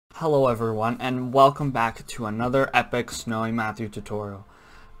Hello everyone, and welcome back to another epic Snowy Matthew tutorial.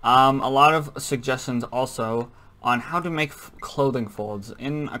 A lot of suggestions also on how to make clothing folds.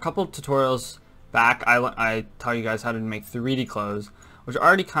 In a couple of tutorials back, I taught you guys how to make 3D clothes, which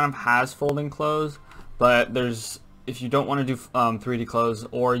already kind of has folding clothes, but if you don't want to do 3D clothes,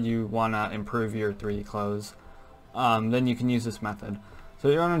 or you want to improve your 3D clothes, then you can use this method. So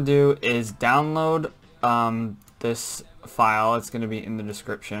what you want to do is download this file. It's going to be in the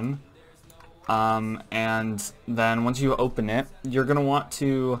description, and then once you open it, you're going to want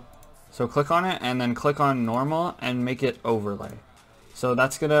to click on it and then click on normal and make it overlay. So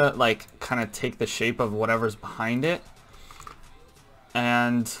that's gonna like kind of take the shape of whatever's behind it,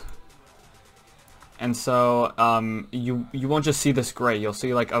 and so you won't just see this gray, you'll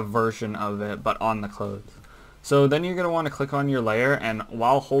see like a version of it but on the clothes. So then you're gonna want to click on your layer, and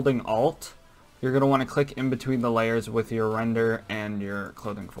while holding Alt, you're going to want to click in between the layers with your render and your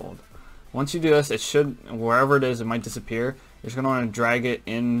clothing fold. Once you do this, it should, wherever it is, it might disappear. You're just going to want to drag it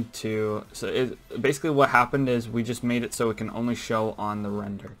into, basically what happened is we just made it so it can only show on the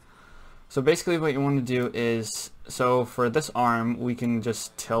render. So basically what you want to do is, so for this arm, we can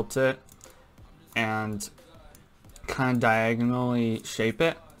just tilt it and kind of diagonally shape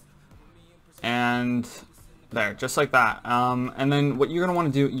it. And there, just like that. And then what you're gonna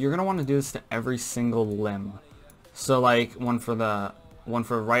want to do, you're gonna want to do this to every single limb. So like one for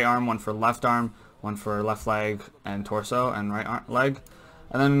right arm, one for left arm, one for left leg and torso, and right leg.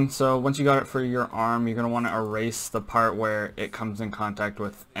 And then so once you got it for your arm, you're gonna want to erase the part where it comes in contact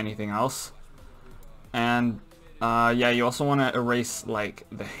with anything else. And yeah, you also want to erase like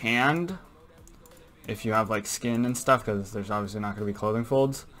the hand if you have like skin and stuff, because there's obviously not going to be clothing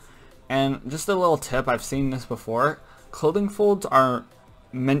folds. And just a little tip, I've seen this before, clothing folds are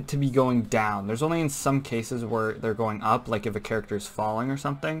meant to be going down. There's only in some cases where they're going up, like if a character is falling or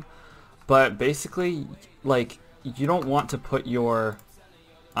something. But basically, like, you don't want to put your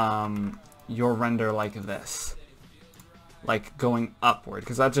render like this, like going upward,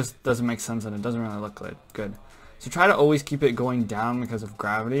 because that just doesn't make sense and it doesn't really look good. So try to always keep it going down because of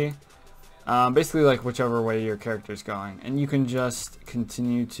gravity. Basically like whichever way your character is going, and you can just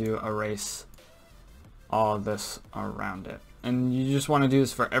continue to erase all of this around it, and you just want to do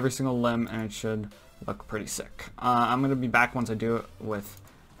this for every single limb, and it should look pretty sick. I'm gonna be back once I do it with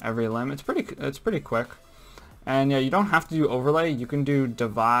every limb. It's pretty quick, and yeah, you don't have to do overlay. You can do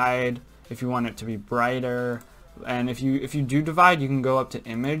divide if you want it to be brighter, and if you do divide, you can go up to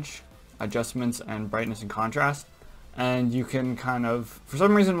image adjustments and brightness and contrast. And you can kind of, for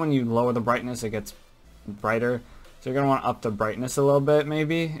some reason when you lower the brightness it gets brighter, so you're going to want to up the brightness a little bit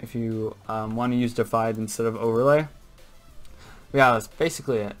maybe if you want to use divide instead of overlay. But yeah, that's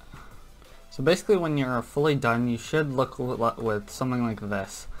basically it. So basically when you're fully done, you should look with something like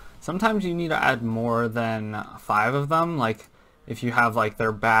this. Sometimes you need to add more than 5 of them, like if you have like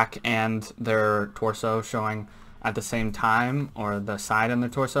their back and their torso showing at the same time, or the side and the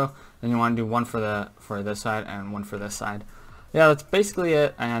torso, then you want to do one for this side and one for this side. Yeah, that's basically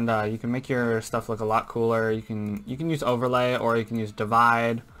it, and you can make your stuff look a lot cooler. You can use overlay, or you can use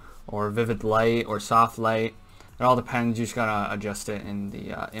divide, or vivid light, or soft light. It all depends. You just gotta adjust it in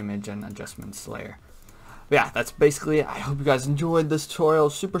the image and adjustments layer. But yeah, that's basically it. I hope you guys enjoyed this tutorial.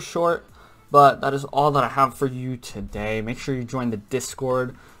 Super short, but that is all that I have for you today. Make sure you join the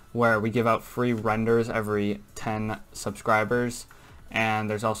Discord, where we give out free renders every 10 subscribers, and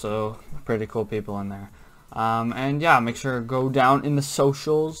there's also pretty cool people in there. And yeah, make sure to go down in the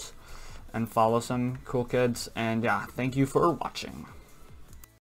socials and follow some cool kids, and yeah, thank you for watching.